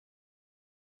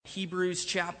Hebrews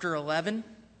chapter 11.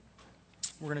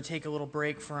 We're going to take a little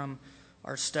break from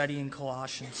our study in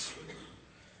Colossians.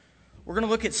 We're going to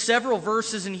look at several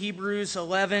verses in Hebrews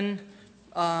 11,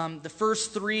 the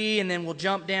first three, and then we'll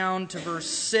jump down to verse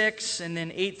 6, and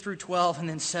then 8 through 12, and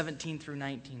then 17 through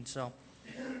 19.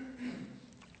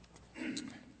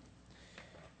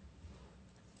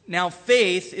 Now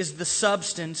faith is the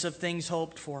substance of things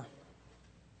hoped for,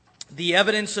 the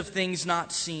evidence of things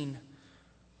not seen.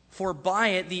 For by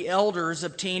it the elders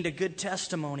obtained a good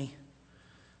testimony.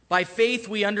 By faith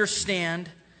we understand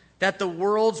that the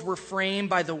worlds were framed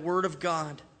by the word of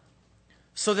God,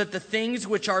 so that the things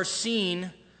which are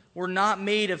seen were not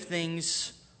made of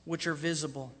things which are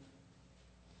visible.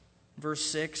 Verse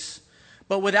 6,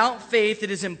 but without faith it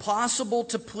is impossible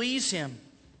to please him.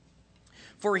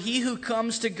 For he who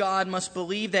comes to God must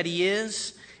believe that he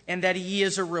is, and that he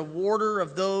is a rewarder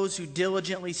of those who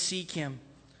diligently seek him.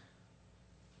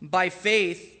 By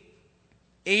faith,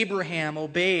 Abraham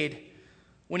obeyed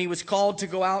when he was called to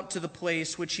go out to the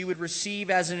place which he would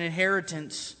receive as an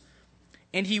inheritance.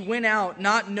 And he went out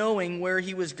not knowing where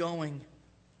he was going.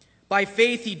 By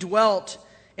faith he dwelt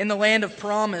in the land of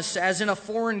promise as in a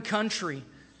foreign country,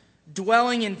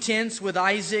 dwelling in tents with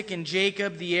Isaac and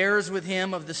Jacob, the heirs with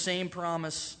him of the same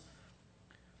promise.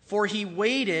 For he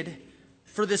waited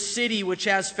for the city which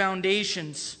has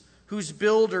foundations, whose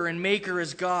builder and maker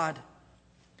is God.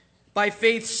 By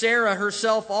faith Sarah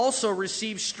herself also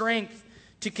received strength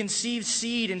to conceive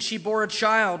seed, and she bore a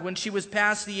child when she was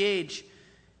past the age,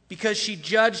 because she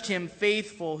judged him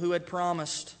faithful who had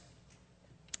promised.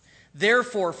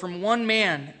 Therefore, from one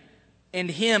man,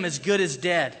 and him as good as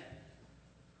dead,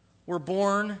 were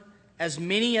born as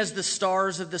many as the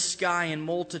stars of the sky in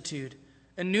multitude,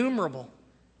 innumerable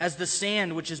as the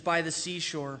sand which is by the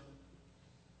seashore.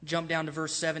 Jump down to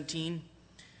verse 17.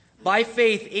 By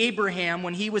faith, Abraham,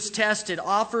 when he was tested,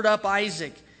 offered up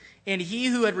Isaac, and he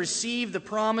who had received the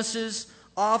promises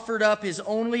offered up his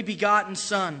only begotten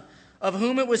son, of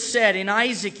whom it was said, in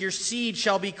Isaac your seed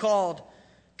shall be called,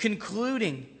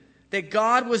 concluding that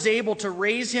God was able to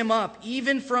raise him up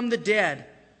even from the dead,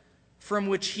 from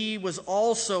which he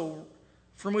also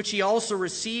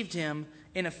received him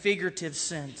in a figurative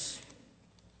sense.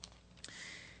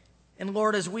 And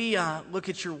Lord, as we look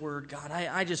at your word, God,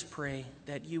 I just pray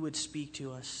that you would speak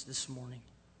to us this morning.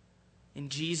 In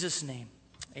Jesus' name,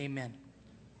 amen.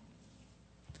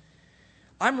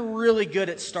 I'm really good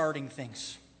at starting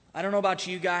things. I don't know about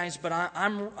you guys, but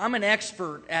I'm an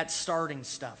expert at starting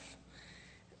stuff.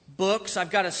 Books,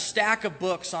 I've got a stack of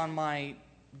books on my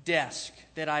desk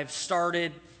that I've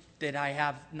started that I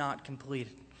have not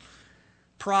completed.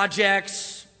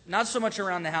 Projects, not so much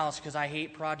around the house, because I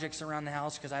hate projects around the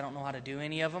house because I don't know how to do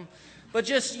any of them. But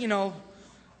just,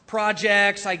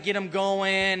 projects, I get them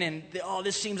going, and,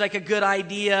 this seems like a good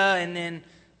idea, and then,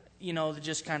 it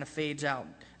just kind of fades out.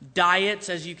 Diets,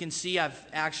 as you can see, I've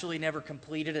actually never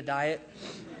completed a diet.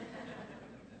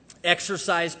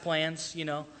 Exercise plans,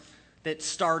 that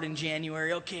start in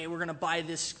January. Okay, we're going to buy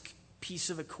this piece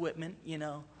of equipment,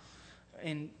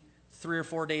 and 3 or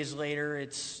 4 days later,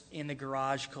 it's in the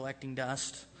garage collecting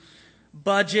dust.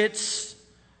 Budgets.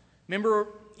 Remember,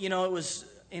 it was,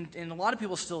 and a lot of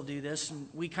people still do this, and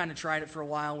we kind of tried it for a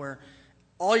while, where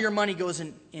all your money goes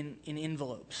in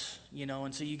envelopes,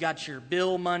 and so you got your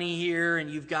bill money here, and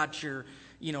you've got your,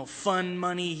 fund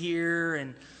money here,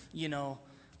 and,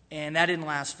 and that didn't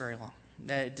last very long.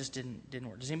 That just didn't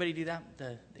work. Does anybody do that?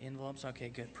 The envelopes? Okay,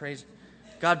 good. Praise.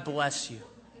 God bless you.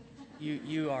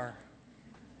 You are.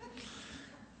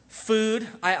 Food,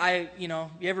 you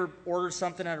ever ordered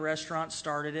something at a restaurant,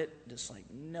 started it, just like,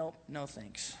 nope, no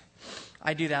thanks.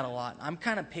 I do that a lot. I'm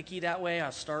kind of picky that way.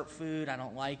 I start food, I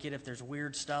don't like it if there's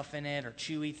weird stuff in it or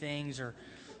chewy things or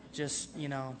just,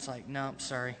 it's like, nope,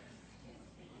 sorry.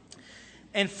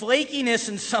 And flakiness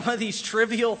in some of these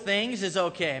trivial things is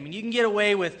okay. I mean, you can get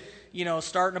away with,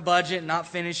 starting a budget and not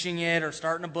finishing it, or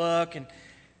starting a book, and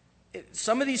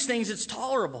some of these things it's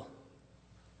tolerable.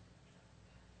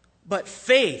 But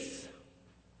faith,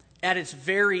 at its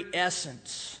very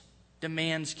essence,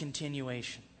 demands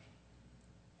continuation.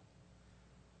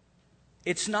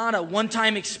 It's not a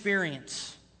one-time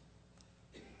experience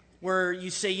where you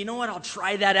say, you know what, I'll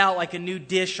try that out like a new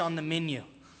dish on the menu.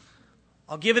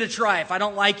 I'll give it a try. If I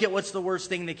don't like it, what's the worst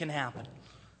thing that can happen?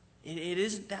 It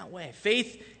isn't that way.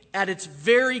 Faith, at its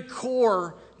very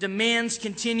core, demands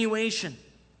continuation.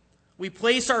 We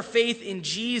place our faith in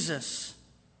Jesus,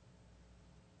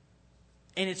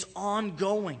 and it's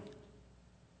ongoing.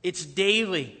 It's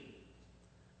daily.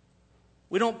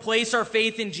 We don't place our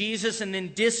faith in Jesus and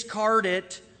then discard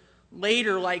it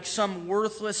later like some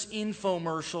worthless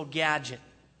infomercial gadget.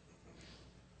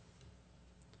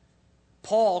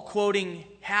 Paul, quoting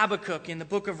Habakkuk in the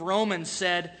book of Romans,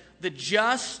 said, "The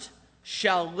just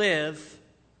shall live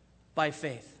by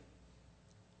faith."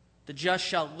 The just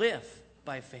shall live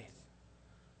by faith.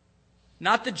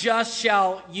 Not the just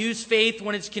shall use faith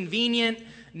when it's convenient.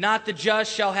 Not the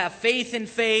just shall have faith in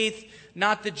faith.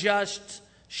 Not the just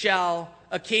shall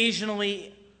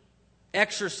occasionally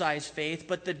exercise faith.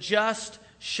 But the just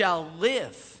shall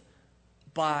live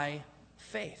by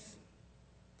faith.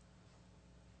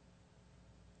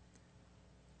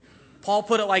 Paul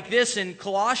put it like this in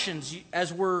Colossians.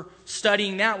 As we're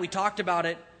studying that, we talked about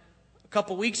it a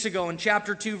couple weeks ago in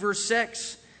chapter 2, verse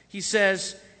 6. He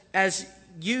says, as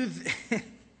you,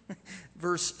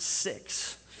 verse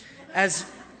 6, as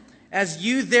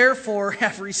you therefore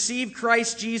have received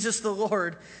Christ Jesus the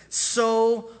Lord,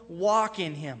 so walk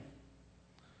in him.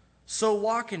 So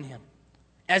walk in him.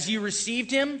 As you received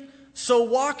him, so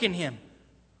walk in him.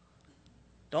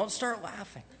 Don't start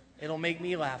laughing. It'll make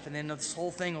me laugh, and then this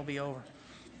whole thing will be over.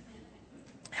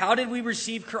 How did we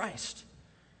receive Christ?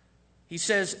 He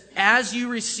says, as you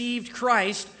received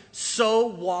Christ, so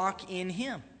walk in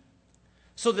him.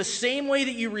 So the same way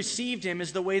that you received him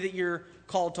is the way that you're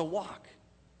called to walk.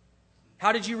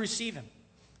 How did you receive him?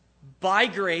 By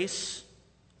grace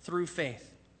through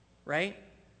faith, right?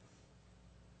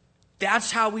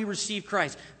 That's how we receive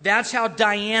Christ. That's how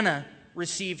Diana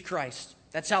received Christ.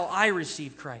 That's how I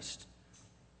received Christ.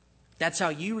 That's how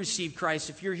you receive Christ.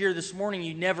 If you're here this morning,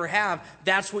 you never have,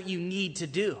 that's what you need to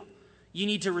do. You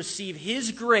need to receive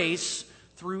his grace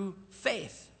through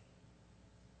faith.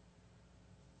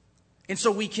 And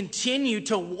so we continue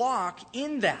to walk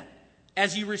in that.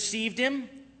 As you received him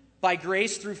by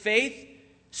grace through faith,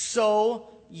 so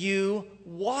you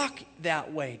walk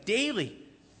that way daily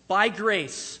by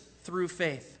grace through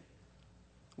faith.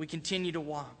 We continue to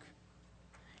walk.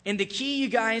 And the key, you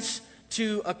guys,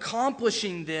 to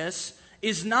accomplishing this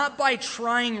is not by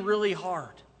trying really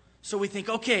hard. So we think,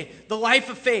 okay, the life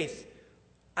of faith.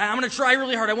 I'm going to try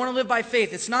really hard. I want to live by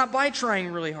faith. It's not by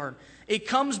trying really hard. It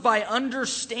comes by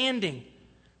understanding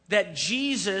that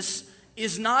Jesus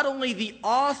is not only the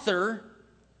author,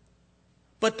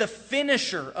 but the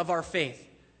finisher of our faith.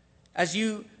 As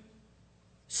you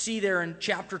see there in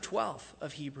chapter 12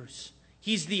 of Hebrews.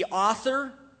 He's the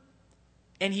author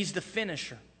and he's the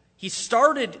finisher. He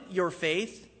started your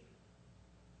faith.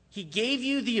 He gave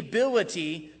you the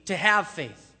ability to have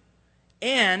faith.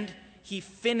 And he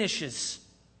finishes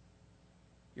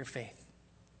your faith.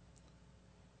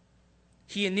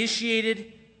 He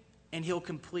initiated and he'll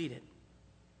complete it.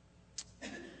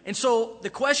 And so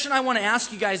the question I want to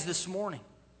ask you guys this morning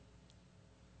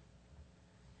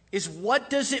is, what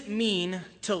does it mean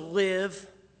to live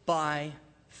by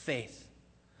faith?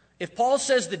 If Paul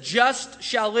says the just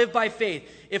shall live by faith,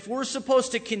 if we're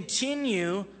supposed to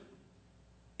continue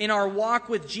in our walk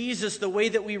with Jesus the way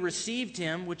that we received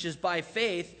him, which is by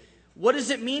faith, what does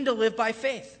it mean to live by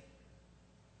faith?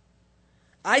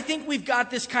 I think we've got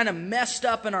this kind of messed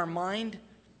up in our mind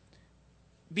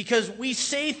because we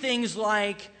say things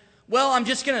like, well, I'm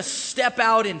just going to step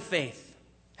out in faith.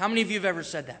 How many of you have ever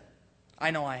said that? I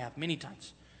know I have, many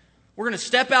times. We're going to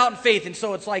step out in faith, and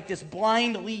so it's like this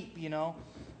blind leap, you know.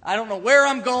 I don't know where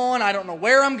I'm going. I don't know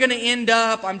where I'm going to end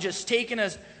up. I'm just taking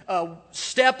a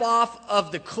step off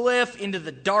of the cliff into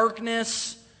the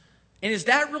darkness. And is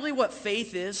that really what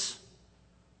faith is?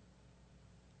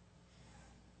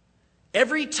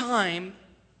 Every time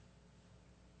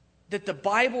that the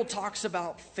Bible talks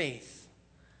about faith,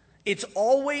 it's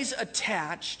always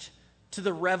attached to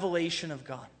the revelation of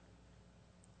God.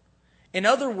 In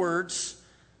other words,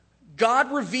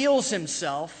 God reveals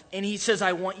himself and he says,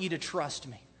 I want you to trust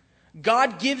me.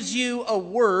 God gives you a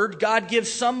word. God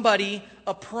gives somebody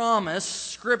a promise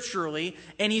scripturally,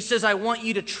 and he says, I want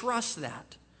you to trust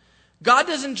that. God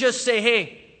doesn't just say,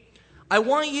 hey, I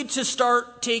want you to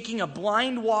start taking a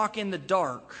blind walk in the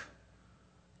dark,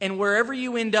 and wherever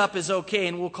you end up is okay,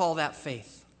 and we'll call that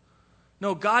faith.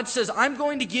 No, God says, I'm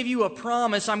going to give you a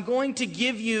promise. I'm going to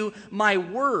give you my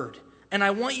word, and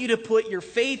I want you to put your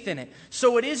faith in it.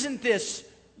 So it isn't this,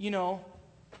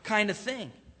 kind of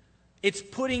thing. It's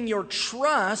putting your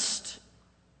trust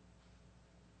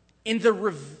in the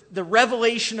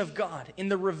revelation of God, in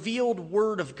the revealed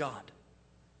word of God.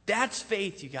 That's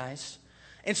faith, you guys.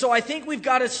 And so I think we've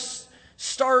got to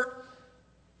start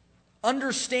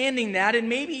understanding that and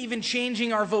maybe even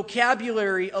changing our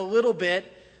vocabulary a little bit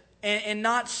and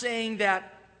not saying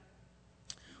that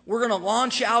we're going to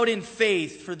launch out in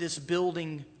faith for this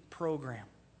building program.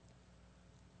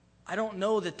 I don't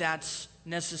know that that's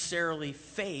necessarily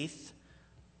faith,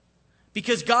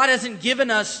 because God hasn't given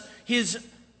us his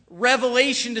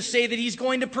revelation to say that he's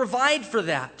going to provide for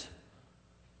that.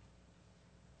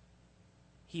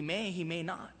 He may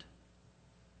not.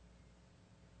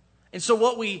 And so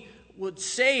what we would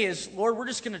say is, Lord, we're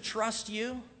just going to trust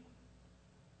you.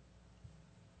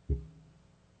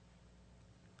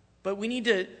 But we need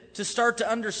to start to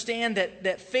understand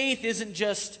that faith isn't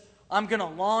just, I'm going to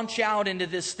launch out into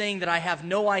this thing that I have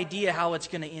no idea how it's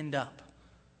going to end up.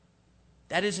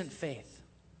 That isn't faith.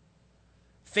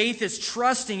 Faith is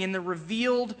trusting in the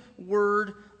revealed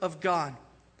Word of God.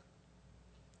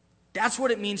 That's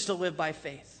what it means to live by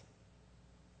faith.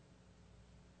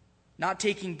 Not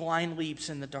taking blind leaps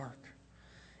in the dark.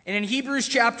 And in Hebrews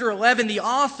chapter 11, the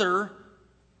author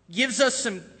gives us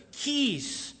some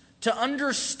keys to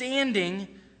understanding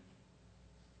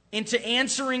and to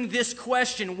answering this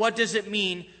question, what does it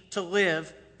mean to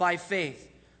live by faith?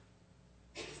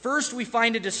 First, we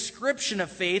find a description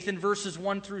of faith in verses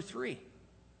 1 through 3.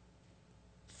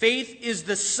 Faith is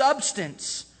the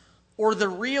substance or the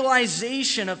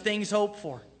realization of things hoped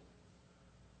for.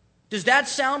 Does that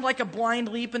sound like a blind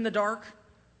leap in the dark?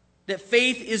 That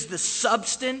faith is the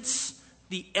substance,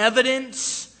 the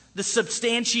evidence, the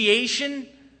substantiation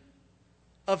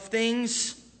of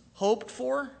things hoped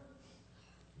for?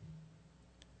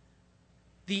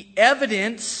 The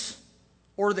evidence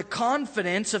or the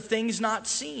confidence of things not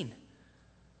seen.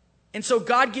 And so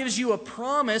God gives you a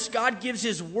promise, God gives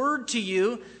His Word to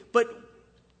you, but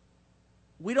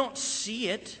we don't see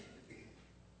it.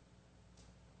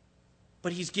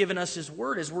 But He's given us His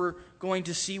Word, as we're going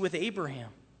to see with Abraham.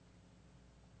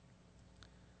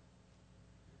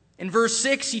 In verse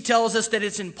 6, he tells us that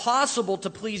it's impossible to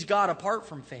please God apart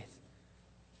from faith.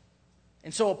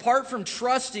 And so apart from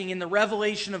trusting in the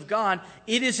revelation of God,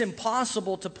 it is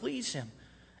impossible to please Him.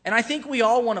 And I think we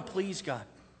all want to please God.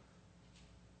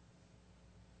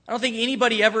 I don't think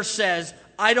anybody ever says,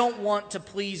 I don't want to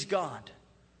please God.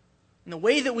 And the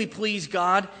way that we please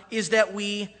God is that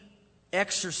we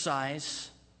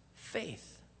exercise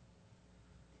faith.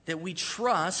 That we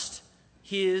trust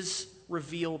His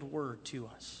revealed Word to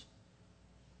us.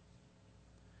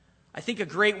 I think a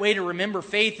great way to remember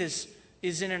faith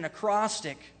is in an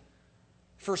acrostic.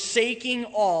 Forsaking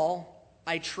all,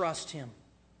 I trust Him.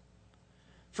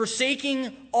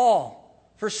 Forsaking all.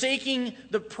 Forsaking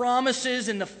the promises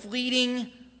and the fleeting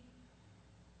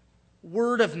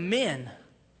word of men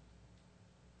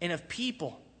and of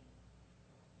people.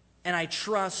 And I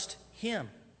trust Him.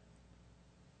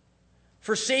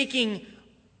 Forsaking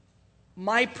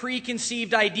my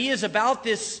preconceived ideas about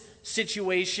this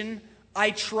situation, I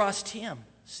trust Him.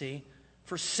 See?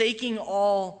 Forsaking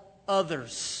all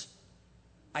others,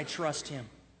 I trust Him.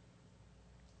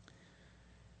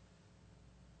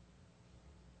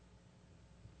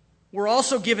 We're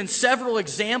also given several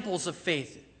examples of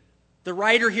faith. The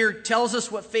writer here tells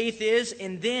us what faith is,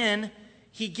 and then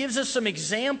he gives us some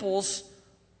examples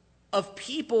of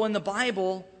people in the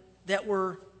Bible that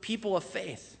were people of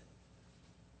faith,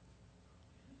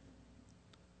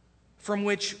 from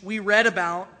which we read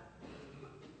about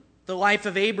the life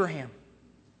of Abraham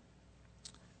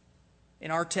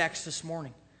in our text this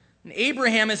morning. And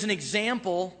Abraham is an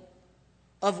example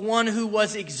of one who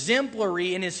was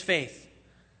exemplary in his faith.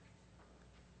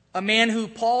 A man who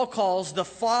Paul calls the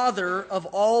father of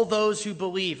all those who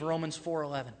believe, Romans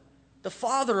 4:11. The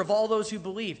father of all those who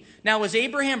believe. Now, was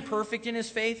Abraham perfect in his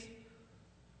faith?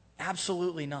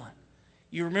 Absolutely not.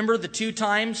 You remember the 2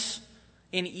 times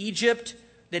in Egypt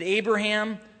that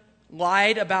Abraham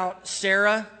lied about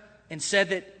Sarah and said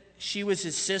that she was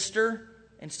his sister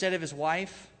instead of his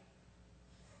wife?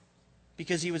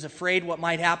 Because he was afraid what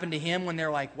might happen to him when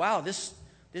they're like, wow, this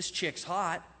chick's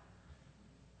hot.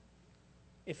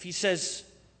 If he says,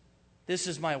 this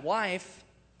is my wife,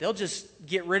 they'll just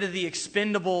get rid of the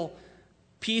expendable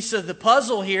piece of the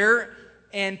puzzle here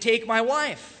and take my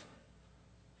wife.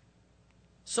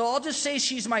 So I'll just say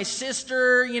she's my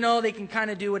sister. You know, they can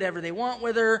kind of do whatever they want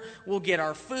with her. We'll get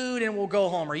our food and we'll go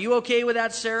home. Are you okay with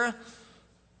that, Sarah?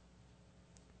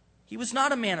 He was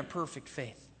not a man of perfect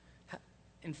faith.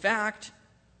 In fact,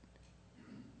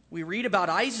 we read about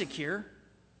Isaac here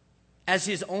as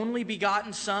his only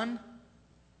begotten son.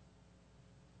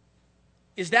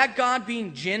 Is that God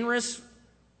being generous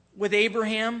with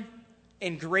Abraham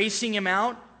and gracing him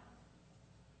out?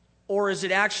 Or is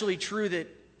it actually true that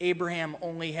Abraham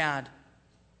only had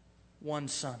one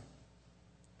son?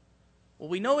 Well,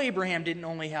 we know Abraham didn't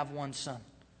only have one son.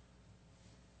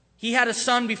 He had a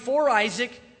son before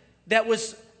Isaac that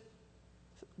was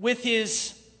with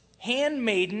his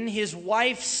handmaiden, his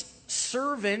wife's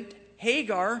servant,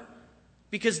 Hagar,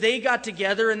 because they got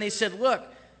together and they said, look,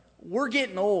 we're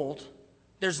getting old.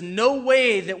 There's no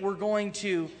way that we're going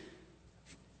to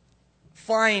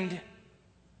find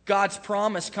God's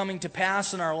promise coming to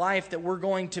pass in our life that we're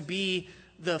going to be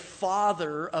the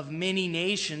father of many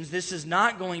nations. This is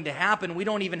not going to happen. We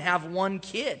don't even have one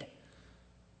kid.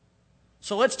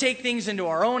 So let's take things into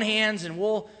our own hands, and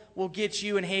we'll get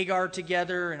you and Hagar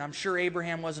together. And I'm sure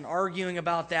Abraham wasn't arguing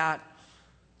about that.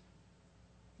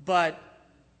 But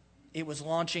it was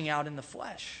launching out in the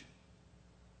flesh.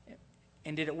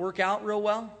 And did it work out real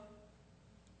well?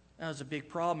 That was a big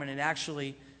problem, and it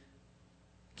actually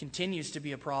continues to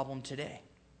be a problem today.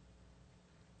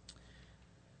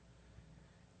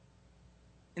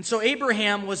 And so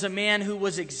Abraham was a man who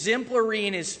was exemplary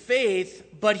in his faith,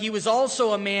 but he was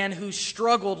also a man who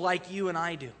struggled like you and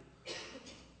I do.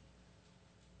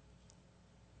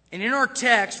 And in our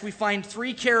text, we find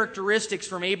three characteristics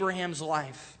from Abraham's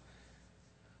life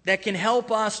that can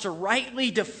help us to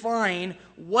rightly define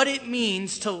what it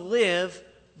means to live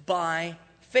by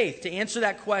faith. To answer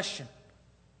that question,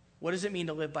 what does it mean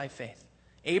to live by faith?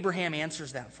 Abraham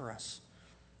answers that for us.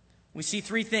 We see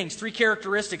three things, three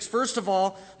characteristics. First of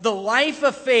all, the life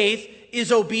of faith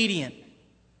is obedient.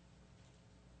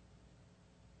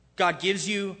 God gives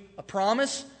you a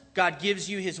promise, God gives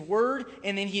you His word,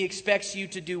 and then He expects you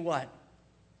to do what?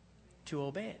 To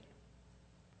obey it.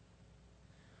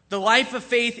 The life of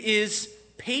faith is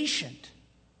patient.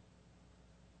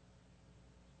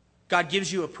 God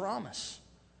gives you a promise.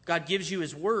 God gives you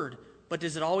His word. But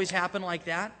does it always happen like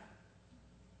that?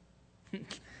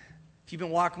 If you've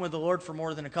been walking with the Lord for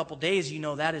more than a couple days, you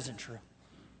know that isn't true.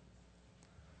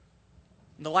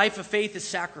 The life of faith is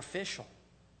sacrificial.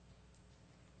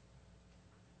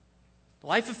 The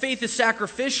life of faith is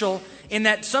sacrificial in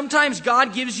that sometimes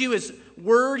God gives you His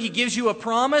word, He gives you a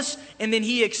promise, and then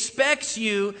He expects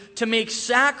you to make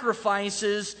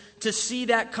sacrifices to see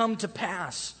that come to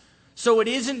pass. So it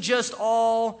isn't just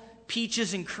all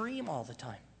peaches and cream all the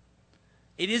time.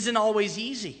 It isn't always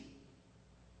easy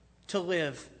to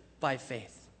live by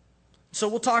faith. So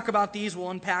we'll talk about these. We'll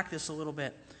unpack this a little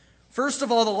bit. First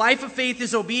of all, the life of faith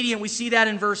is obedient. We see that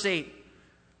in verse 8.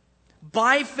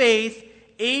 By faith,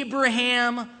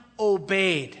 Abraham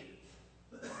obeyed.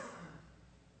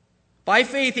 By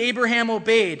faith, Abraham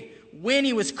obeyed when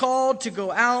he was called to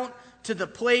go out to the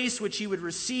place which he would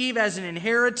receive as an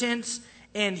inheritance,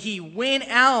 and he went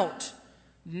out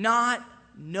not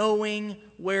knowing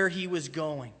where he was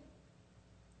going.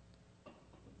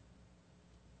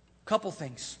 Couple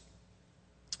things.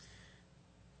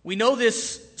 We know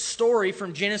this story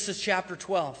from Genesis chapter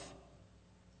 12.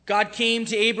 God came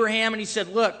to Abraham and He said,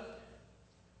 look,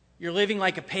 you're living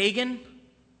like a pagan.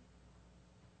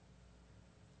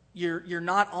 You're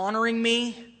not honoring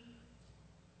me.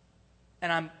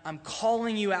 And I'm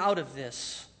calling you out of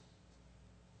this.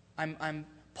 I'm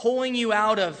pulling you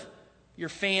out of your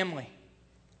family.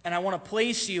 And I want to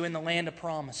place you in the land of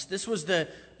promise. This was the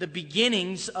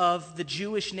beginnings of the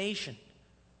Jewish nation.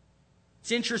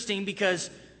 It's interesting because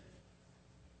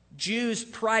Jews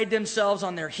pride themselves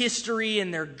on their history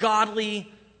and their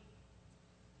godly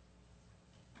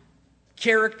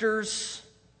characters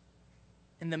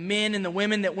and the men and the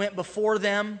women that went before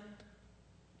them.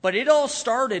 But it all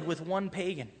started with one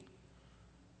pagan.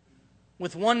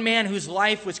 With one man whose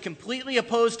life was completely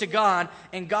opposed to God,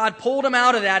 and God pulled him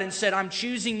out of that and said, I'm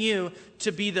choosing you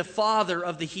to be the father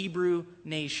of the Hebrew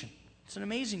nation. It's an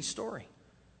amazing story.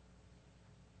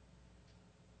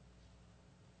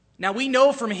 Now we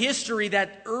know from history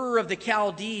that Ur of the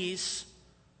Chaldees,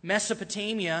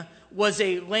 Mesopotamia, was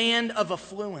a land of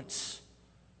affluence.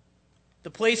 The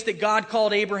place that God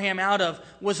called Abraham out of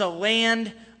was a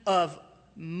land of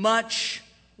much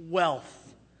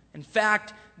wealth. In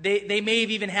fact, they may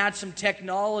have even had some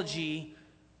technology,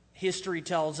 history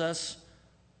tells us,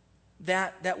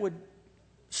 that would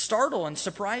startle and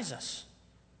surprise us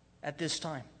at this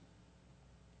time.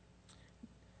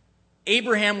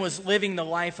 Abraham was living the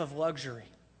life of luxury.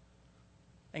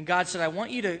 And God said, I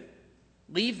want you to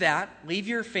leave that, leave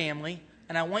your family,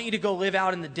 and I want you to go live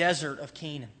out in the desert of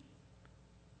Canaan.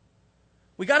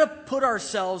 We got to put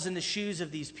ourselves in the shoes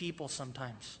of these people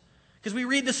sometimes. Because we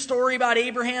read the story about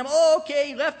Abraham. Oh, okay,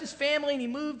 he left his family and he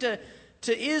moved to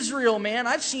Israel, man.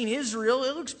 I've seen Israel.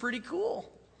 It looks pretty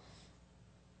cool.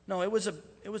 No, it was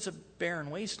a barren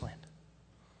wasteland.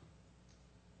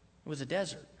 It was a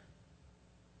desert.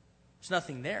 There's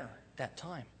nothing there at that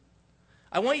time.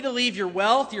 I want you to leave your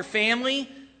wealth, your family,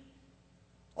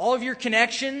 all of your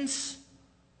connections,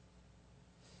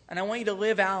 and I want you to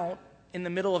live out in the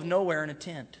middle of nowhere in a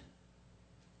tent.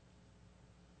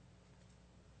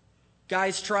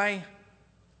 Guys, try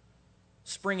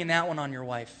springing that one on your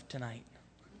wife tonight.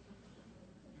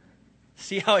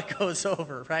 See how it goes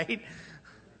over, right?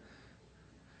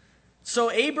 So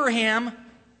Abraham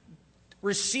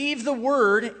received the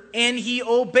word and he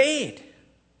obeyed.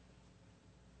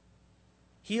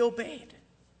 He obeyed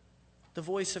the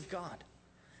voice of God.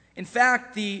 In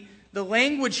fact, the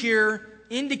language here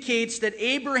indicates that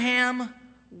Abraham,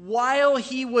 while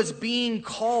he was being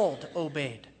called,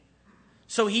 obeyed.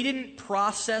 So he didn't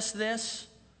process this.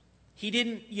 He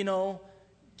didn't,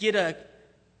 get a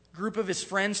group of his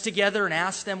friends together and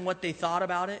ask them what they thought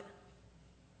about it.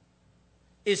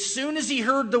 As soon as he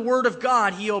heard the word of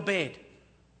God, he obeyed.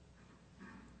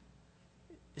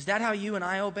 Is that how you and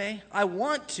I obey? I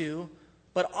want to,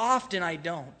 but often I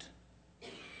don't.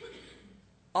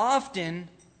 Often,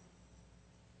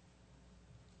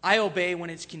 I obey when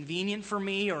it's convenient for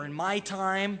me or in my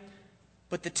time.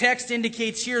 But the text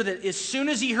indicates here that as soon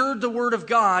as he heard the word of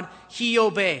God, he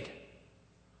obeyed.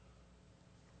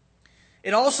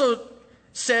 It also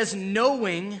says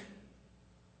not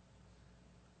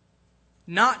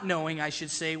knowing, I should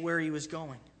say, where he was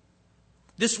going.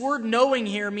 This word knowing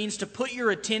here means to put your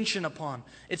attention upon.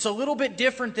 It's a little bit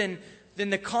different than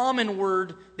the common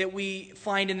word that we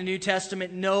find in the New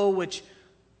Testament, know, which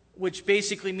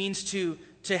basically means to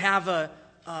have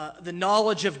the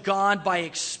knowledge of God by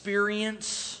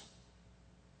experience.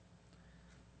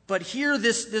 But here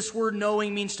this word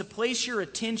knowing means to place your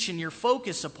attention, your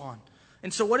focus upon.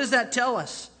 And so what does that tell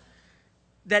us?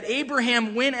 That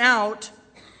Abraham went out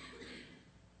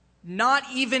not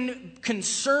even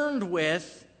concerned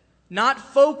with, not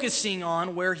focusing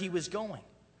on where he was going.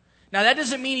 Now that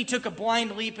doesn't mean he took a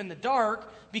blind leap in the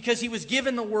dark, because he was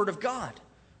given the word of God.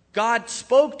 God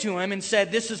spoke to him and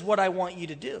said, "This is what I want you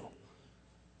to do."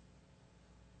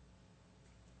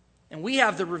 And we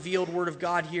have the revealed word of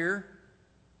God here.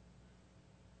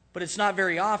 But it's not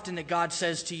very often that God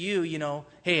says to you,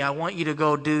 "Hey, I want you to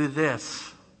go do this."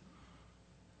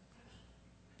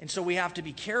 And so we have to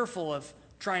be careful of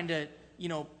trying to,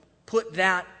 put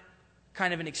that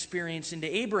kind of an experience into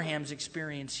Abraham's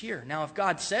experience here. Now, if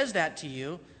God says that to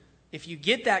you, if you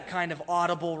get that kind of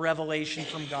audible revelation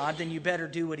from God, then you better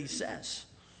do what he says.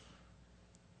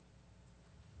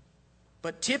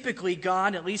 But typically,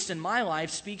 God, at least in my life,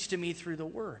 speaks to me through the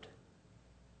Word.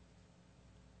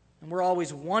 And we're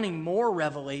always wanting more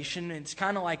revelation. It's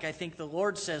kind of like I think the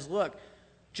Lord says, "Look,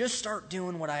 just start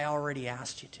doing what I already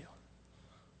asked you to."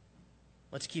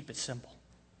 Let's keep it simple.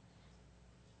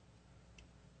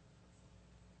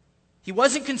 He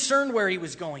wasn't concerned where he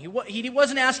was going. He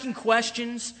wasn't asking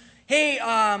questions. "Hey,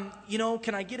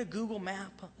 can I get a Google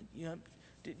map?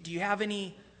 Do you have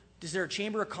any? Is there a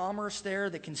Chamber of Commerce there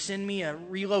that can send me a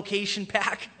relocation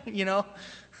pack?"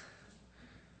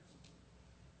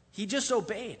 He just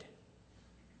obeyed.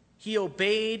 He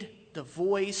obeyed the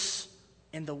voice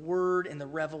and the word and the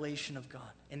revelation of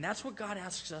God. And that's what God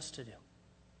asks us to do.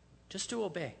 Just to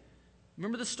obey.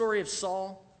 Remember the story of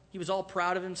Saul? He was all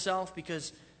proud of himself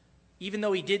because even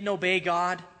though he didn't obey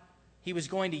God, he was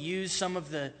going to use some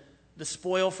of the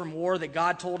spoil from war that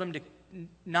God told him to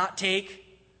not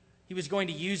take. He was going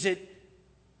to use it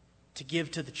to give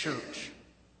to the church.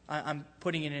 I'm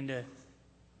putting it into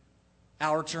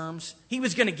our terms. He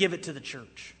was going to give it to the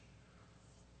church.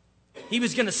 He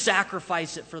was going to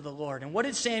sacrifice it for the Lord. And what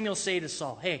did Samuel say to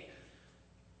Saul? "Hey,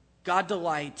 God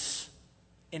delights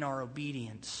in our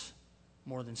obedience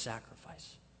more than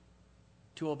sacrifice.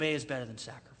 To obey is better than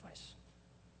sacrifice."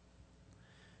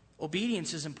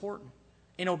 Obedience is important.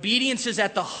 And obedience is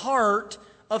at the heart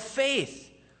of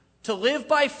faith. To live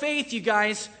by faith, you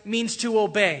guys, means to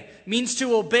obey. Means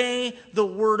to obey the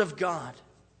Word of God.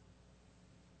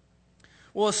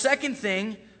 Well, a second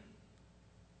thing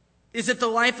is that the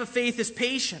life of faith is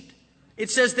patient.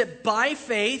 It says that by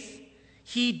faith,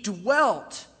 he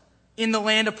dwelt in the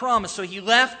land of promise. So he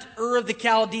left Ur of the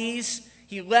Chaldees,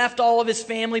 he left all of his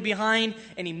family behind,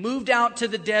 and he moved out to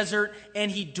the desert,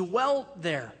 and he dwelt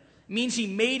there. It means he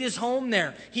made his home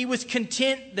there. He was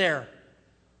content there.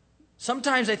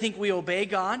 Sometimes I think we obey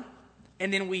God,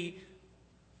 and then we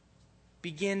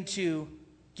begin to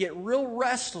get real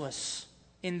restless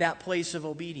in that place of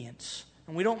obedience,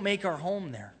 and we don't make our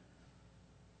home there.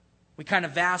 We kind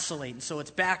of vacillate, and so it's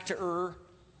back to Ur,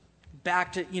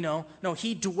 back to, No,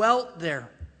 he dwelt there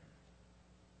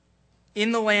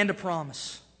in the land of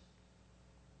promise.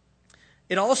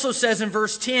 It also says in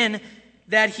verse 10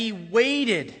 that he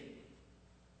waited.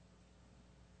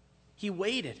 He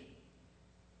waited.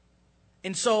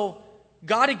 And so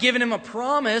God had given him a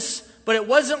promise, but it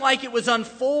wasn't like it was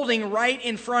unfolding right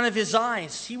in front of his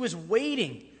eyes. He was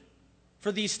waiting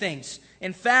for these things.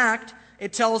 In fact,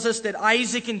 it tells us that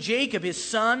Isaac and Jacob, his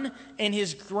son and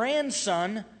his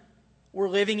grandson, were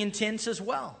living in tents as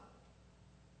well.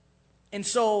 And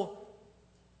so,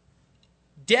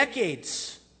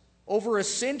 decades, over a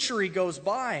century goes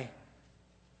by,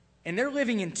 and they're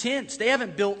living in tents. They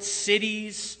haven't built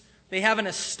cities. They haven't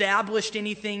established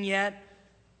anything yet,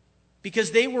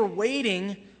 because they were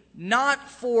waiting not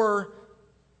for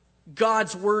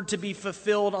God's word to be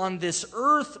fulfilled on this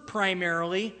earth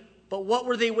primarily, but what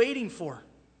were they waiting for?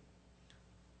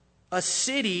 A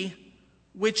city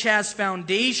which has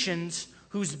foundations,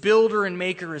 whose builder and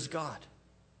maker is God.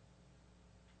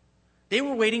 They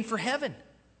were waiting for heaven.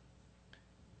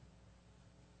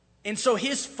 And so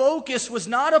his focus was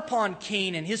not upon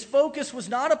Canaan. His focus was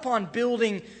not upon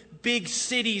building big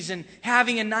cities and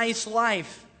having a nice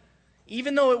life,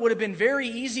 even though it would have been very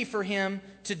easy for him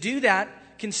to do that,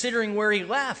 considering where he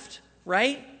left,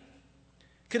 right?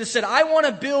 Could have said, I want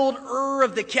to build Ur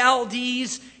of the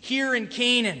Chaldees here in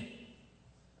Canaan.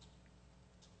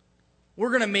 We're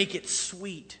going to make it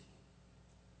sweet.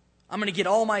 I'm going to get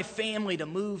all my family to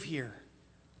move here.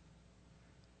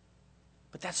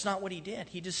 But that's not what he did.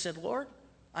 He just said, Lord,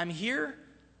 I'm here.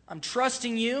 I'm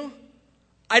trusting you.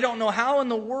 I don't know how in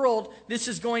the world this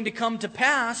is going to come to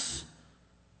pass,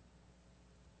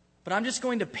 but I'm just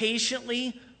going to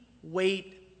patiently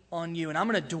wait on you. And I'm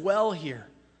going to dwell here.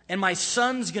 And my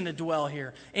son's going to dwell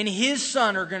here. And his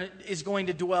son is going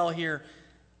to dwell here.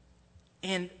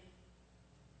 And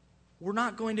we're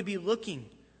not going to be looking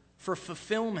for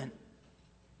fulfillment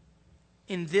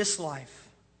in this life.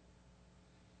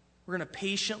 We're going to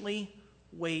patiently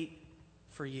wait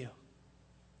for you.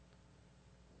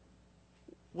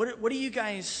 What are you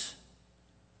guys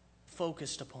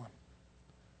focused upon?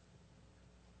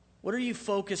 What are you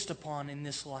focused upon in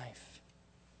this life?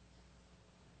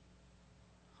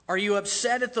 Are you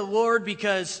upset at the Lord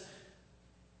because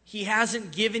He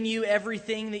hasn't given you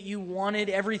everything that you wanted,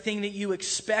 everything that you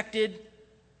expected?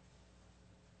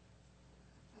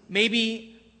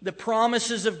 Maybe the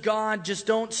promises of God just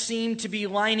don't seem to be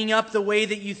lining up the way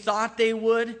that you thought they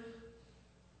would.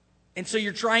 And so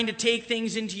you're trying to take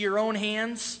things into your own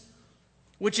hands,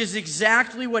 which is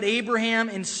exactly what Abraham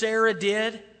and Sarah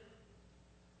did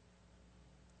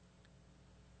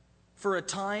for a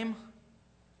time,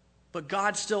 but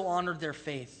God still honored their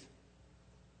faith.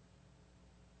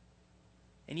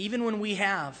 And even when we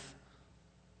have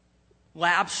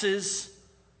lapses,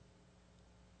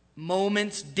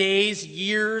 moments, days,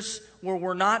 years where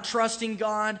we're not trusting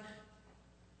God,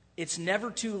 it's never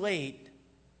too late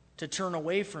to turn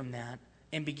away from that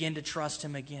and begin to trust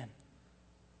Him again.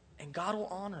 And God will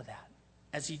honor that,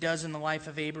 as He does in the life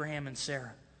of Abraham and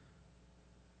Sarah.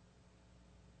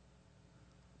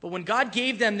 But when God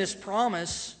gave them this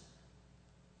promise,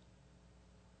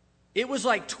 it was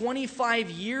like 25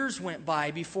 years went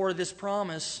by before this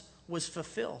promise was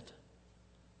fulfilled.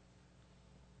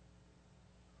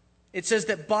 It says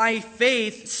that by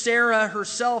faith, Sarah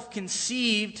herself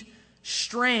received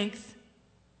strength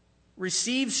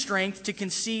to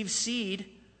conceive seed,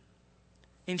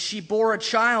 and she bore a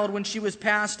child when she was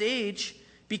past age,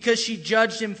 because she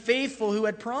judged him faithful who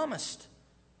had promised.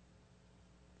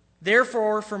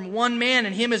 Therefore, from one man,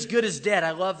 and him as good as dead.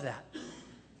 I love that.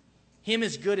 Him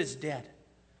as good as dead.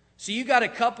 So you got a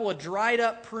couple of dried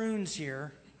up prunes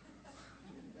here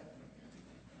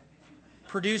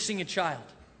producing a child.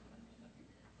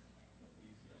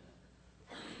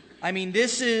 I mean,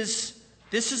 this is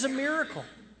a miracle.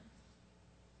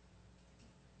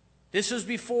 This was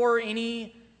before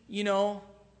any,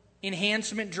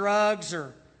 enhancement drugs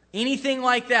or anything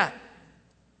like that.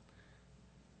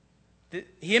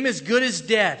 Him as good as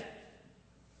dead.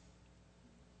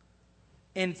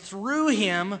 And through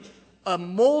him, a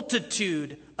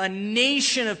multitude, a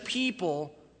nation of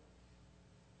people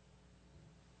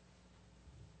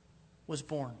was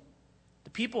born. The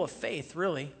people of faith,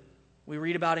 really. We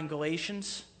read about in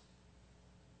Galatians.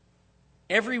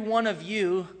 Every one of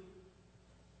you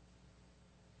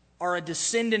are a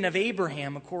descendant of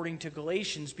Abraham, according to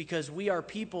Galatians, because we are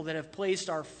people that have placed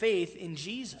our faith in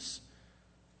Jesus,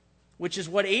 which is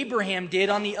what Abraham did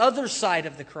on the other side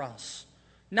of the cross.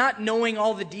 Not knowing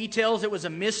all the details, it was a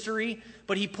mystery,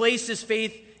 but he placed his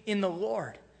faith in the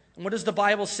Lord. And what does the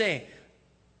Bible say?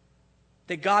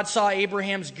 That God saw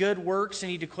Abraham's good works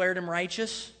and He declared him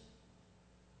righteous?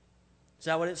 Is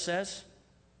that what it says?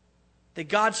 That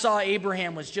God saw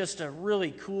Abraham was just a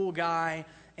really cool guy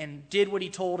and did what He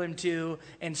told him to,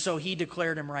 and so He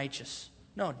declared him righteous.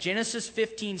 No, Genesis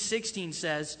 15:16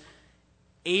 says,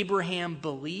 Abraham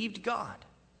believed God,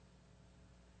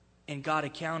 and God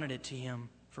accounted it to him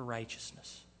for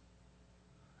righteousness.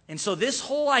 And so this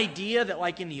whole idea that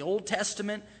like in the Old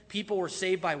Testament, people were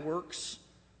saved by works,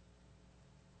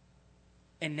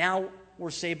 and now we're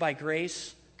saved by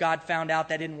grace. God found out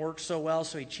that didn't work so well,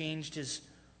 so He changed his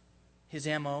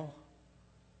MO.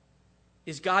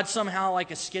 Is God somehow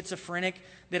like a schizophrenic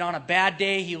that on a bad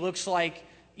day he looks like,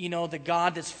 the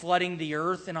God that's flooding the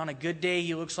earth, and on a good day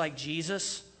he looks like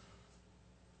Jesus?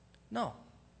 No.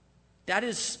 That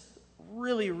is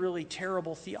really, really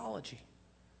terrible theology.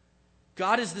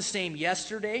 God is the same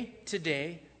yesterday,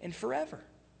 today, and forever.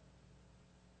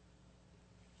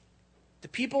 The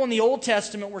people in the Old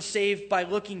Testament were saved by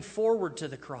looking forward to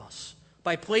the cross,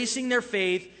 by placing their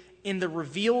faith in the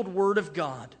revealed Word of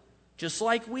God, just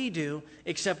like we do,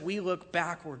 except we look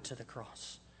backward to the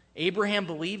cross. Abraham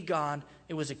believed God,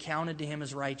 it was accounted to him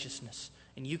as righteousness.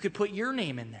 And you could put your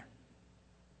name in there.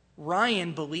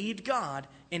 Ryan believed God,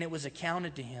 and it was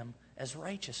accounted to him as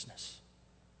righteousness.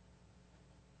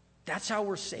 That's how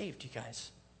we're saved, you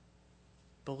guys.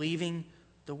 Believing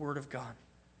the Word of God.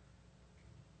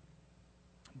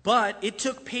 But it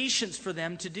took patience for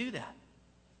them to do that.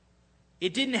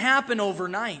 It didn't happen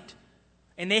overnight.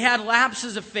 And they had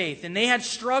lapses of faith, and they had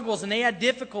struggles, and they had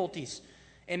difficulties.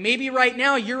 And maybe right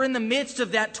now you're in the midst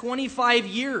of that 25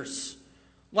 years,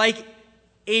 like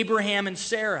Abraham and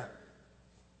Sarah,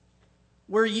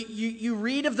 where you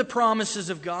read of the promises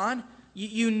of God.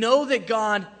 You know that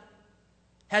God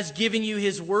has given you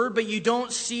His word, but you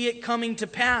don't see it coming to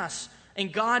pass.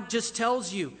 And God just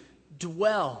tells you,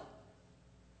 dwell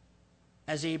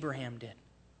as Abraham did.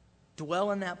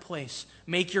 Dwell in that place.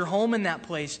 Make your home in that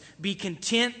place. Be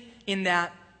content in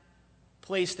that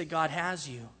place that God has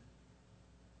you.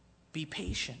 Be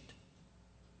patient.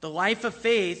 The life of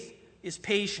faith is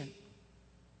patient.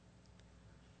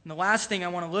 And the last thing I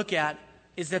want to look at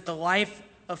is that the life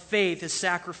of faith is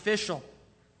sacrificial.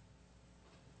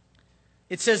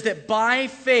 It says that by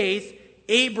faith,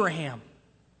 Abraham,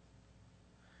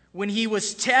 when he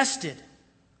was tested,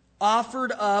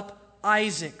 offered up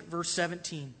Isaac, verse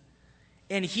 17.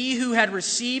 And he who had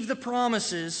received the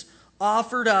promises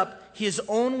offered up his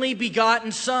only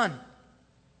begotten son,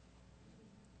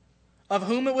 of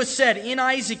whom it was said, in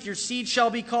Isaac your seed shall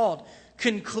be called,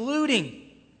 concluding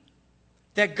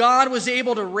that God was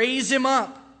able to raise him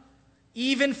up,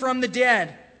 even from the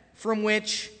dead, from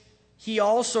which he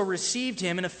also received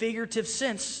him in a figurative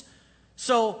sense.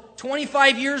 So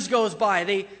 25 years goes by.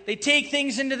 They take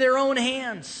things into their own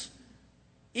hands.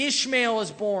 Ishmael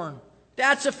is born.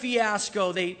 That's a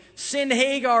fiasco. They send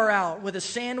Hagar out with a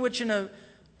sandwich and a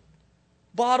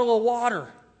bottle of water.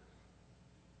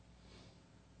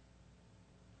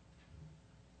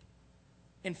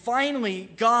 And finally,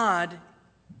 God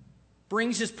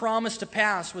brings His promise to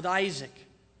pass with Isaac.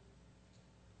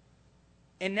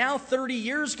 And now 30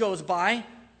 years goes by.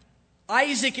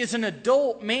 Isaac is an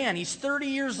adult man. He's 30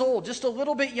 years old, just a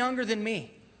little bit younger than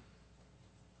me.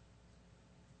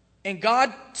 And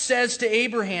God says to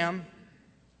Abraham,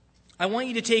 I want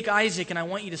you to take Isaac and I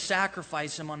want you to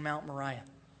sacrifice him on Mount Moriah.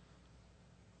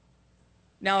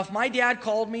 Now, if my dad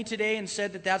called me today and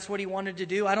said that that's what he wanted to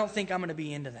do, I don't think I'm going to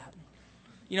be into that.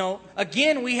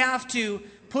 Again, we have to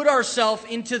put ourselves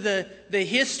into the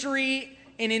history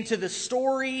and into the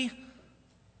story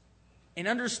and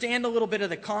understand a little bit of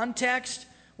the context.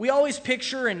 We always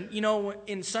picture, and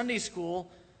in Sunday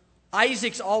school,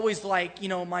 Isaac's always like,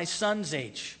 my son's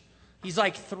age. He's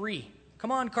like 3.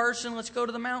 Come on, Carson, let's go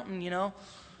to the mountain,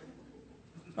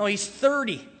 Oh, he's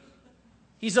 30.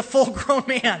 He's a full-grown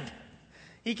man.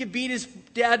 He could beat his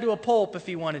dad to a pulp if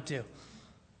he wanted to.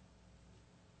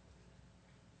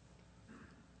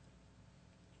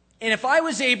 And if I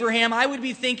was Abraham, I would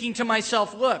be thinking to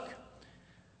myself, look,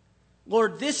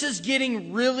 Lord, this is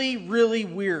getting really, really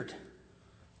weird.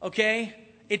 Okay?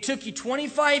 It took you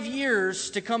 25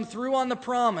 years to come through on the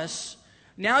promise.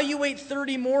 Now you wait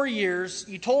 30 more years.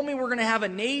 You told me we're going to have a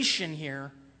nation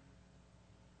here.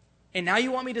 And now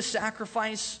you want me to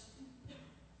sacrifice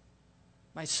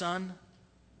my son,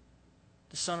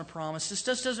 the son of promise. This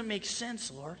just doesn't make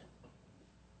sense, Lord.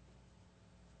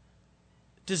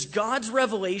 Does God's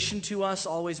revelation to us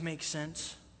always make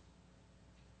sense?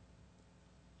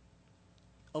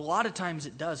 A lot of times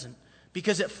it doesn't,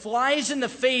 because it flies in the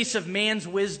face of man's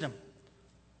wisdom.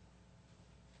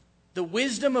 The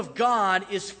wisdom of God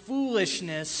is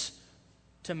foolishness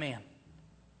to man.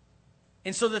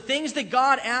 And so the things that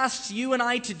God asks you and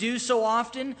I to do so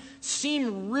often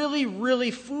seem really,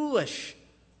 really foolish.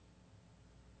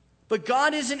 But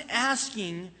God isn't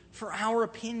asking for our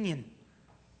opinion.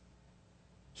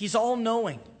 He's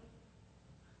all-knowing.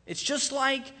 It's just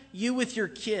like you with your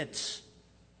kids.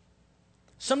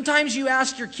 Sometimes you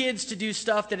ask your kids to do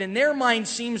stuff that in their mind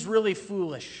seems really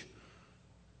foolish.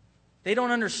 They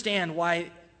don't understand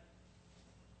why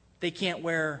they can't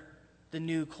wear the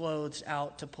new clothes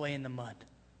out to play in the mud.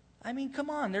 I mean, come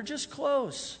on, they're just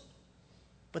clothes.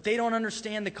 But they don't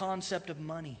understand the concept of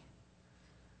money.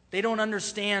 They don't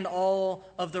understand all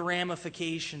of the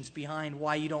ramifications behind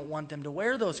why you don't want them to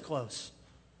wear those clothes.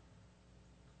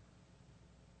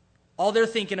 All they're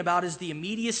thinking about is the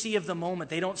immediacy of the moment.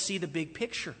 They don't see the big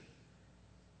picture.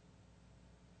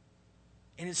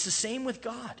 And it's the same with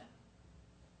God.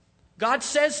 God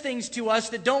says things to us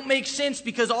that don't make sense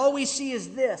because all we see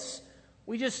is this.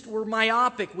 We're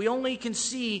myopic. We only can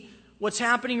see what's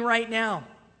happening right now.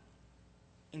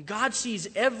 And God sees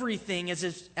everything as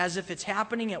if it's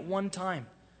happening at one time.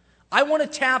 I want to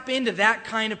tap into that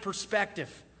kind of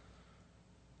perspective.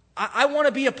 I want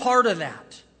to be a part of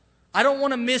that. I don't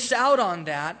want to miss out on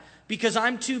that because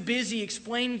I'm too busy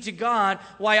explaining to God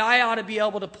why I ought to be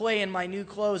able to play in my new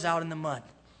clothes out in the mud.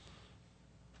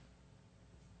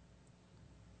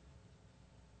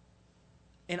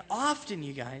 And often,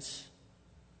 you guys,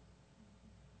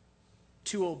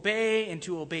 to obey and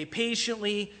to obey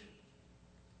patiently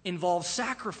involves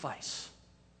sacrifice.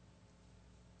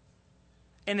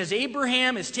 And as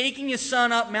Abraham is taking his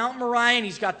son up Mount Moriah, and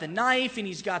he's got the knife and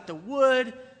he's got the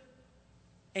wood,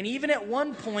 and even at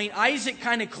one point, Isaac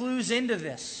kind of clues into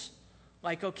this.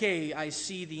 Like, okay, I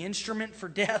see the instrument for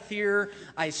death here.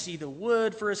 I see the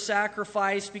wood for a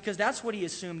sacrifice, because that's what he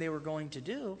assumed they were going to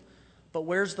do. But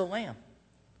where's the lamb?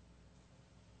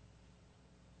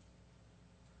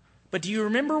 But do you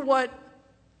remember what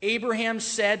Abraham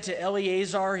said to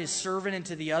Eleazar, his servant, and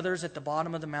to the others at the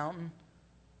bottom of the mountain?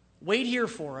 Wait here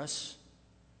for us.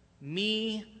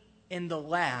 Me and the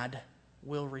lad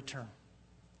will return.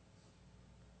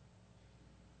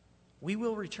 We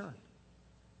will return.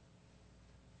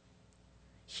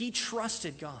 He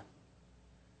trusted God.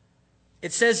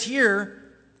 It says here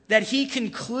that he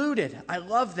concluded, I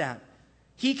love that.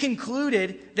 He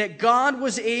concluded that God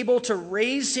was able to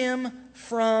raise him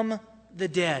from the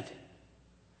dead.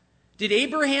 Did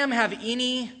Abraham have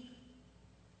any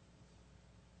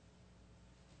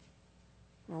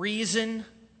reason,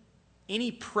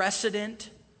 any precedent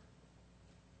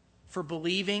for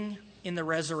believing in the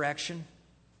resurrection?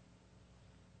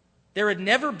 There had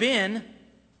never been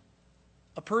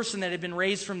a person that had been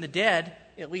raised from the dead,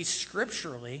 at least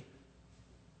scripturally,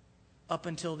 up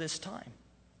until this time.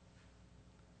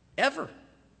 Ever.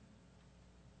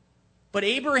 But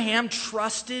Abraham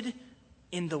trusted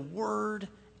in the Word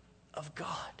of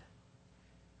God.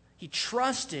 He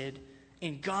trusted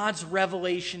in God's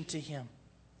revelation to him.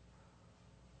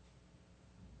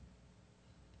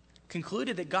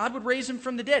 Concluded that God would raise him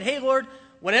from the dead. Hey, Lord,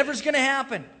 whatever's going to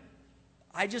happen,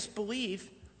 I just believe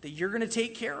that you're going to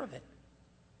take care of it.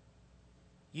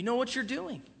 You know what you're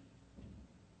doing.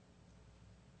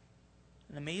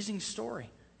 An amazing story.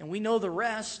 And we know the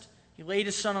rest. He laid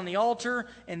his son on the altar,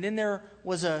 and then there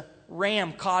was a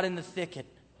ram caught in the thicket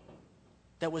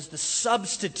that was the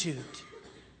substitute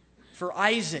for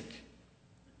Isaac.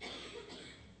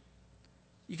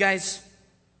 You guys,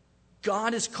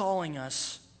 God is calling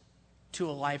us to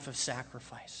a life of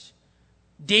sacrifice.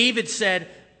 David said,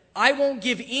 I won't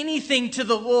give anything to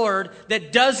the Lord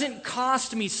that doesn't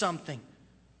cost me something.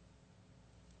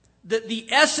 The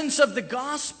essence of the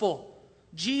gospel.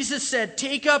 Jesus said,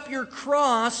 take up your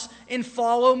cross and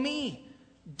follow me.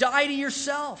 Die to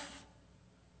yourself.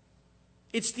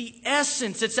 It's the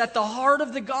essence. It's at the heart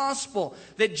of the gospel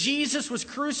that Jesus was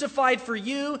crucified for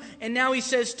you, and now he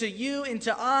says to you and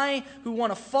to I who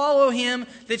want to follow him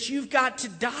that you've got to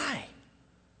die.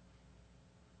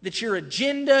 That your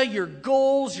agenda, your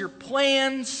goals, your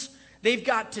plans, they've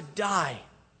got to die.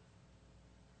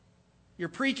 Your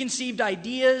preconceived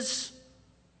ideas,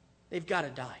 they've got to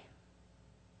die.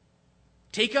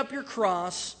 Take up your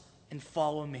cross and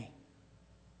follow me.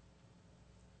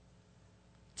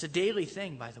 It's a daily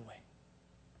thing, by the way.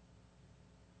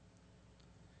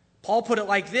 Paul put it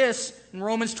like this in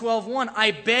Romans 12:1.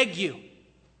 I beg you.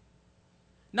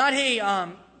 Not, hey,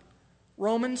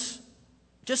 Romans,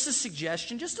 just a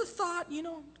suggestion, just a thought,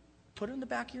 put it in the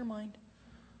back of your mind.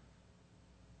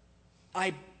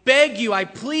 I beg you, I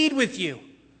plead with you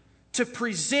to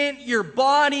present your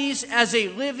bodies as a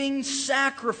living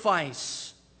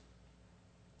sacrifice.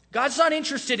 God's not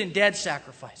interested in dead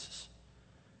sacrifices.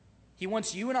 He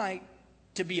wants you and I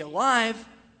to be alive,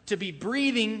 to be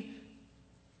breathing,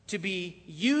 to be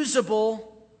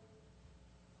usable,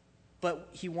 but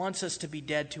he wants us to be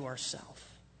dead to ourselves.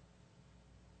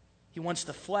 He wants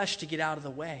the flesh to get out of the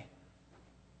way.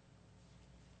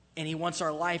 And he wants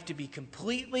our life to be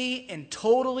completely and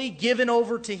totally given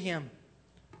over to him.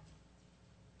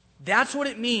 That's what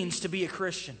it means to be a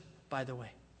Christian, by the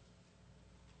way.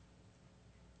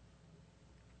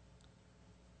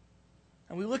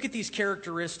 And we look at these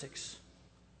characteristics.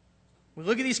 We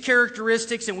look at these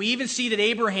characteristics, and we even see that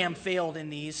Abraham failed in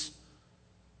these.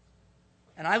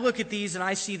 And I look at these and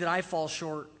I see that I fall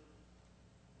short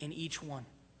in each one.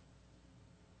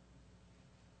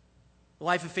 The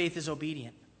life of faith is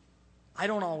obedient. I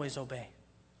don't always obey.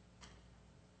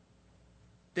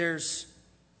 There's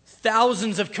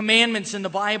thousands of commandments in the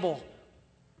Bible.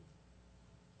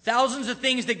 Thousands of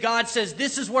things that God says,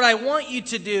 this is what I want you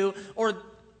to do, or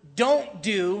don't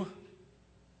do.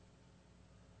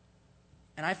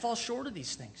 And I fall short of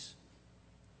these things.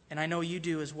 And I know you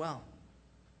do as well.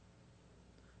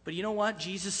 But you know what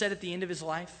Jesus said at the end of his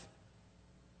life?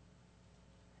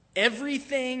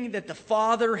 Everything that the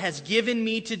Father has given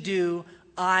me to do,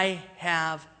 I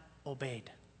have obeyed.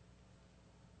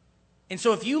 And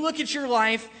so if you look at your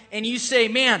life and you say,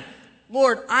 man,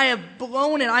 Lord, I have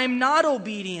blown it. I am not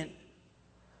obedient.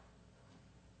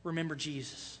 Remember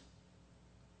Jesus.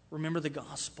 Remember the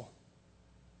gospel.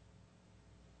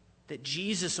 That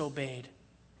Jesus obeyed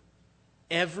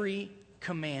every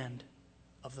command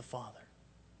of the Father.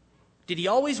 Did he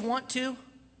always want to?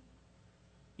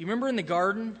 You remember in the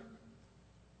garden?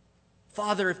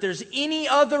 Father, if there's any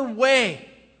other way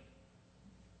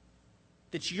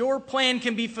that your plan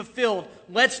can be fulfilled,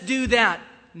 let's do that.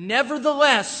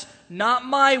 Nevertheless, not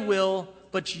my will,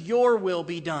 but your will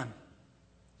be done.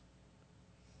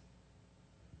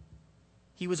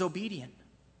 He was obedient.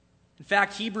 In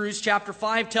fact, Hebrews chapter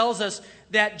 5 tells us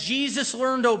that Jesus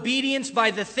learned obedience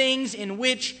by the things in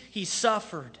which he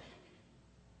suffered.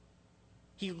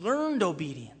 He learned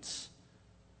obedience.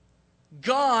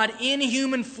 God, in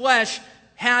human flesh,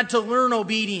 had to learn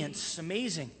obedience.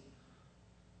 Amazing.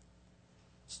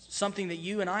 It's something that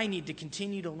you and I need to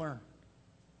continue to learn.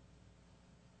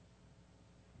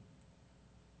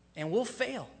 And we'll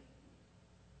fail.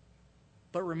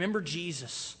 But remember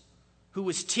Jesus, who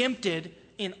was tempted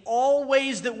in all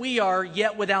ways that we are,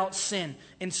 yet without sin.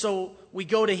 And so we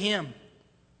go to him.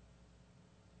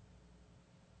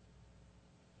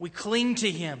 We cling to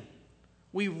him.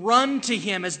 We run to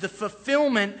him as the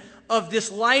fulfillment of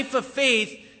this life of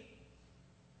faith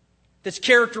that's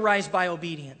characterized by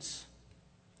obedience.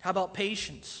 How about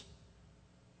patience?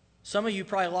 Some of you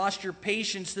probably lost your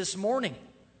patience this morning.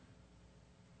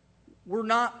 We're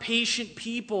not patient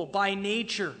people by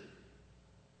nature.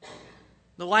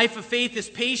 The life of faith is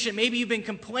patient. Maybe you've been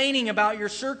complaining about your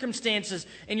circumstances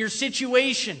and your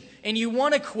situation, and you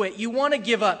want to quit. You want to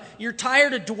give up. You're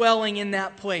tired of dwelling in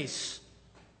that place.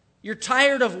 You're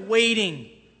tired of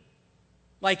waiting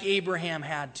like Abraham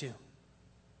had to.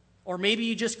 Or maybe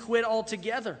you just quit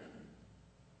altogether.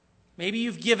 Maybe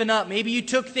you've given up. Maybe you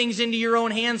took things into your own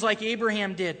hands like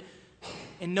Abraham did.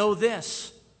 And know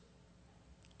this,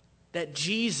 that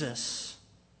Jesus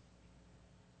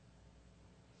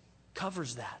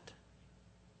covers that.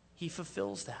 He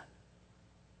fulfills that.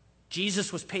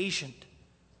 Jesus was patient.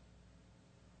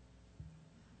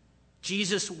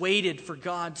 Jesus waited for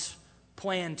God's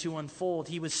plan to unfold.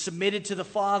 He was submitted to the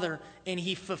Father, and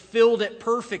he fulfilled it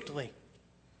perfectly.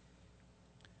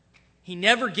 He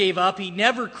never gave up. He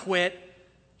never quit.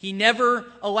 He never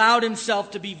allowed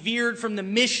himself to be veered from the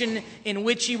mission in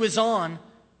which he was on. You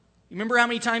remember how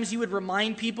many times he would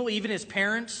remind people, even his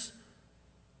parents?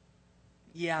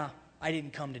 Yeah, I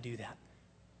didn't come to do that.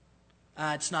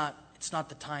 It's not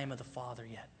the time of the Father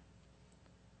yet.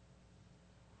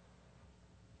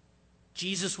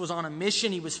 Jesus was on a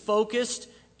mission. He was focused,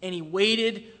 and he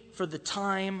waited for the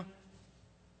time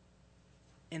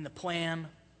and the plan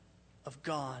of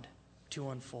God to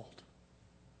unfold.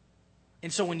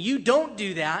 And so when you don't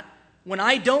do that, when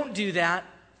I don't do that,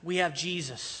 we have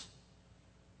Jesus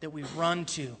that we run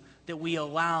to, that we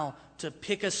allow to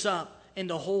pick us up and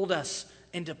to hold us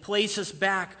and to place us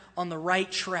back on the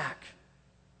right track.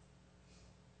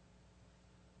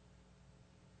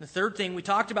 The third thing we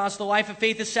talked about is the life of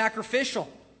faith is sacrificial.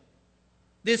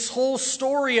 This whole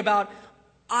story about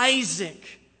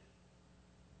Isaac,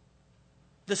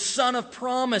 the son of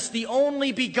promise, the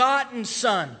only begotten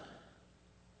son,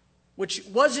 which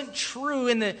wasn't true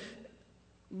in the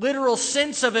literal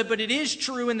sense of it, but it is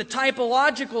true in the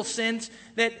typological sense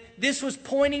that this was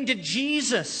pointing to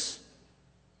Jesus,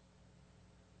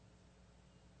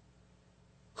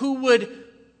 who would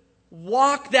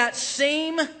walk that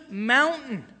same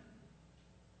mountain,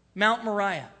 Mount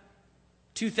Moriah,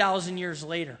 2,000 years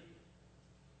later.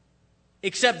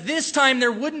 Except this time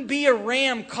there wouldn't be a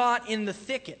ram caught in the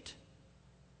thicket.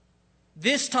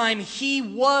 This time he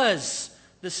was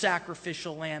the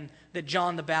sacrificial lamb that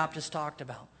John the Baptist talked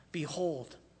about.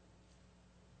 Behold,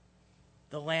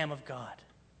 the Lamb of God,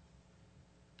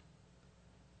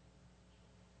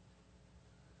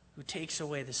 who takes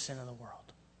away the sin of the world.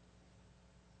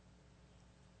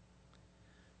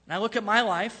 And I look at my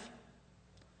life,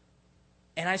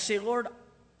 and I say, Lord,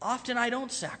 often I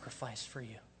don't sacrifice for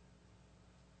you.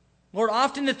 Lord,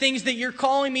 often the things that you're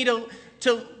calling me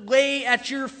to lay at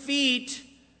your feet,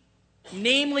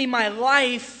 namely my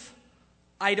life,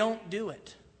 I don't do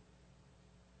it.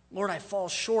 Lord, I fall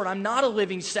short. I'm not a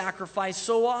living sacrifice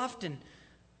so often.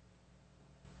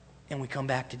 And we come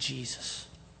back to Jesus,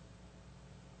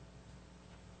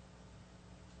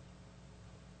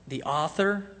 the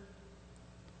author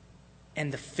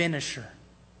and the finisher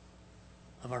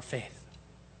of our faith.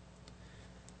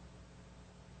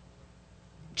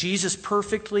 Jesus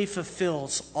perfectly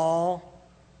fulfills all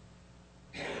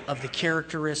of the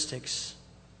characteristics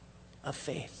of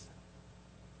faith.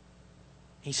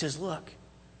 He says, look,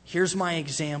 here's my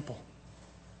example.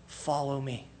 Follow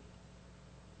me.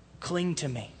 Cling to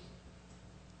me.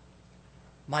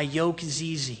 My yoke is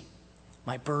easy.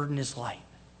 My burden is light.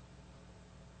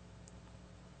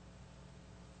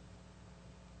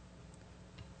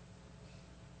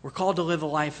 We're called to live a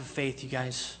life of faith, you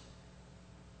guys.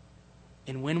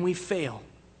 And when we fail,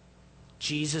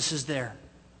 Jesus is there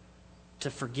to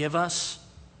forgive us,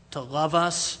 to love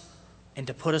us, and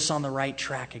to put us on the right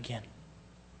track again.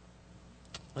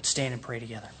 Let's stand and pray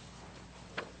together.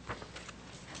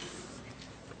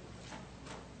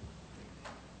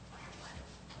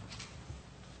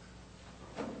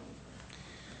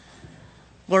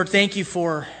 Lord, thank you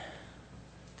for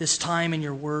this time in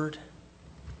your word.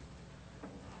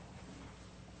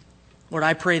 Lord,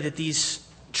 I pray that these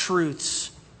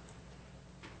truths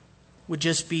would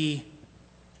just be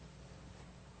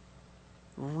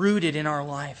rooted in our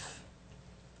life.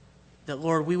 That,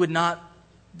 Lord, we would not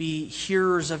be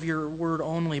hearers of your word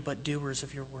only, but doers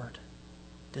of your word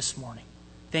this morning.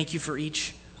 Thank you for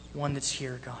each one that's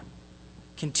here, God.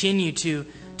 Continue to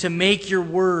make your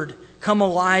word come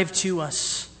alive to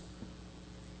us.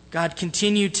 God,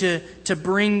 continue to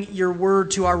bring your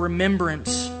word to our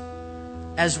remembrance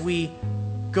as we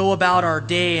go about our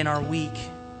day and our week.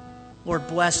 Lord,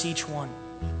 bless each one.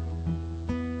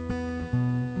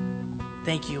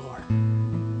 Thank you, Lord.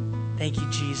 Thank you,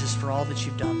 Jesus, for all that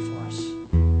you've done for us.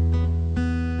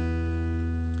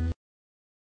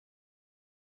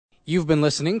 You've been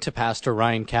listening to Pastor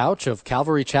Ryan Couch of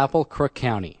Calvary Chapel, Crook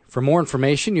County. For more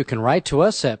information, you can write to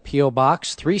us at P.O.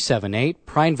 Box 378,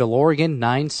 Prineville, Oregon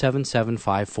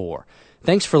 97754.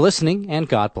 Thanks for listening, and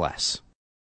God bless.